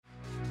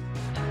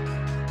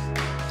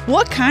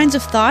What kinds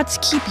of thoughts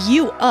keep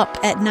you up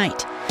at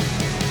night?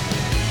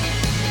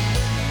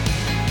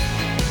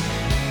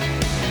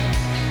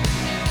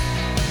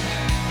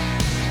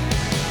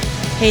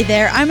 Hey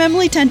there, I'm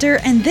Emily Tenter,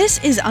 and this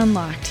is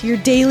Unlocked, your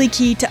daily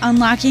key to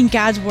unlocking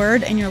God's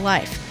Word in your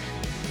life.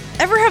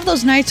 Ever have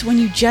those nights when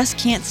you just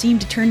can't seem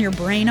to turn your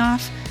brain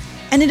off,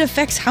 and it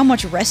affects how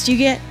much rest you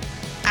get?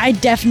 I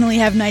definitely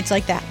have nights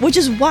like that, which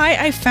is why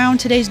I found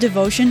today's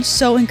devotion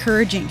so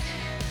encouraging.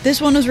 This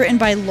one was written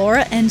by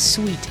Laura N.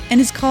 Sweet, and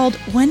is called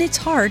When It's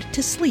Hard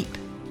to Sleep.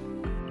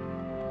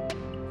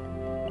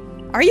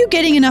 Are you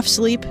getting enough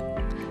sleep?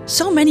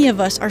 So many of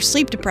us are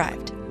sleep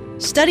deprived.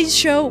 Studies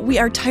show we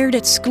are tired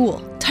at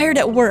school, tired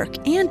at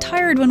work, and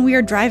tired when we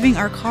are driving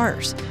our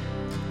cars.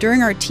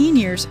 During our teen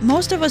years,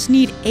 most of us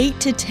need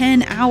 8 to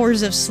 10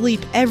 hours of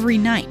sleep every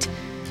night.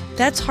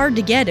 That's hard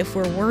to get if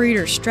we're worried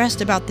or stressed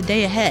about the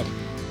day ahead.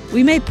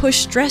 We may push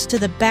stress to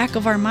the back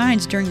of our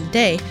minds during the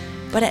day,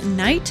 but at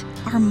night,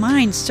 our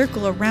minds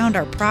circle around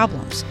our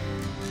problems.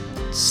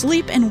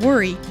 Sleep and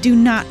worry do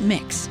not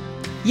mix.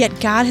 Yet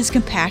God has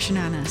compassion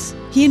on us.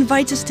 He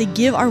invites us to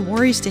give our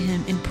worries to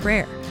Him in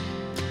prayer.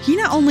 He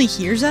not only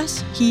hears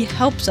us, He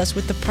helps us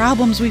with the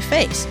problems we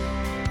face.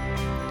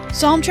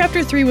 Psalm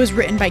chapter 3 was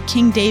written by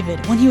King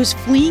David when he was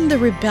fleeing the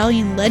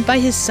rebellion led by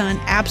his son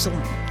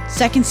Absalom,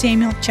 2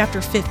 Samuel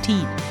chapter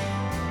 15.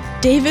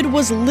 David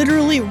was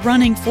literally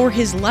running for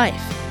his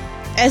life.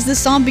 As the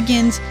psalm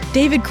begins,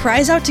 David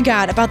cries out to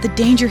God about the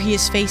danger he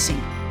is facing.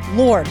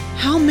 Lord,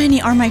 how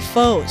many are my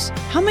foes?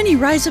 How many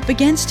rise up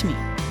against me?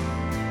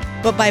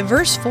 But by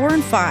verse 4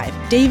 and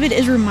 5, David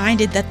is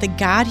reminded that the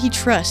God he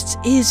trusts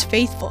is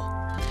faithful.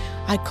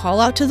 I call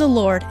out to the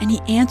Lord, and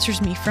He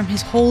answers me from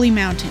His holy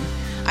mountain.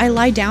 I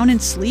lie down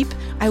and sleep,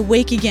 I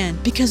wake again,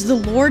 because the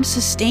Lord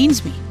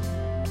sustains me.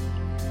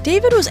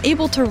 David was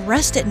able to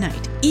rest at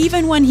night,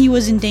 even when he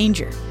was in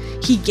danger.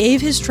 He gave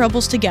his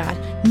troubles to God,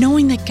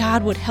 knowing that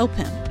God would help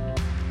him.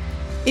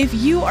 If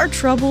you are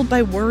troubled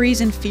by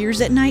worries and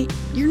fears at night,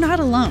 you're not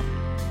alone.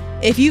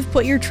 If you've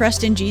put your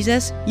trust in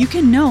Jesus, you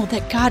can know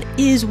that God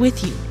is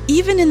with you,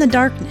 even in the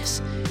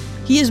darkness.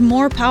 He is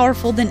more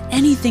powerful than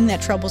anything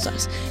that troubles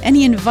us, and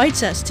He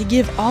invites us to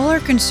give all our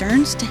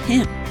concerns to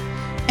Him.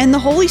 And the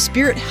Holy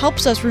Spirit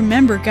helps us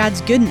remember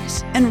God's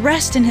goodness and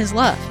rest in His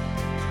love.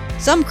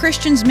 Some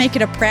Christians make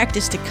it a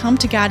practice to come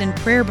to God in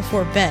prayer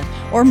before bed,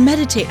 or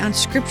meditate on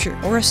Scripture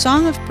or a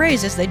song of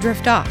praise as they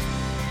drift off.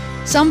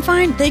 Some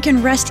find they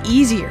can rest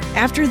easier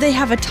after they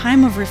have a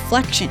time of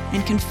reflection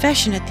and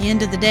confession at the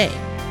end of the day.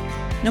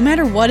 No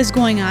matter what is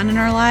going on in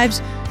our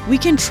lives, we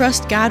can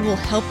trust God will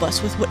help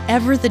us with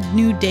whatever the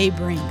new day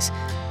brings,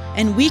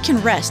 and we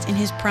can rest in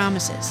His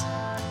promises.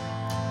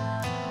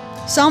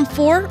 Psalm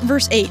 4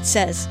 verse 8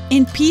 says,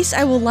 "In peace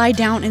I will lie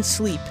down and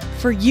sleep,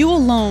 for You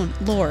alone,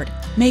 Lord,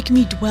 make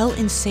me dwell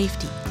in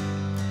safety."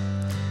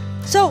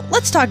 So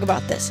let's talk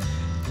about this.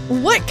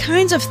 What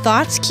kinds of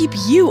thoughts keep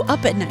you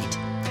up at night?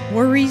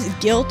 Worries,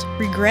 guilt,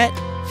 regret,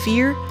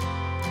 fear?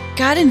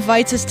 God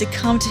invites us to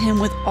come to Him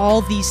with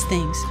all these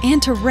things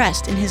and to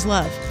rest in His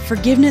love,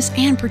 forgiveness,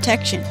 and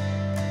protection.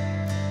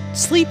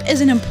 Sleep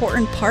is an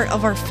important part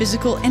of our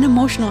physical and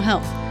emotional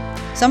health.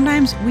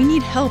 Sometimes we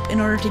need help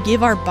in order to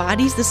give our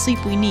bodies the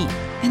sleep we need,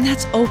 and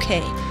that's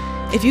okay.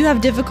 If you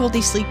have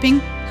difficulty sleeping,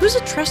 who's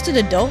a trusted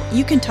adult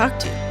you can talk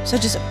to,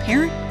 such as a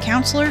parent,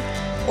 counselor,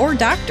 or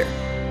doctor?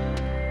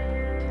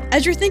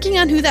 As you're thinking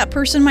on who that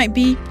person might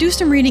be, do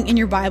some reading in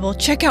your Bible.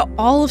 Check out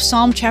all of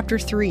Psalm chapter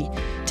 3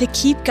 to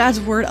keep God's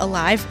Word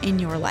alive in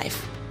your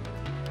life.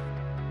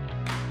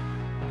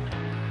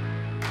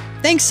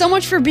 Thanks so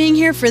much for being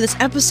here for this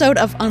episode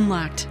of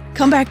Unlocked.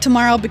 Come back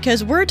tomorrow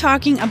because we're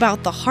talking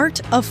about the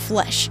heart of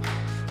flesh.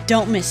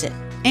 Don't miss it.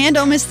 And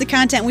don't miss the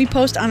content we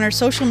post on our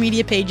social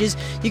media pages.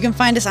 You can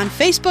find us on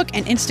Facebook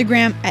and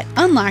Instagram at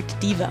Unlocked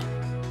Devo.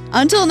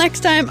 Until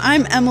next time,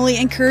 I'm Emily,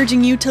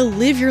 encouraging you to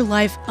live your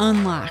life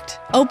unlocked,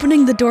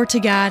 opening the door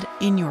to God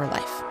in your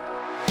life.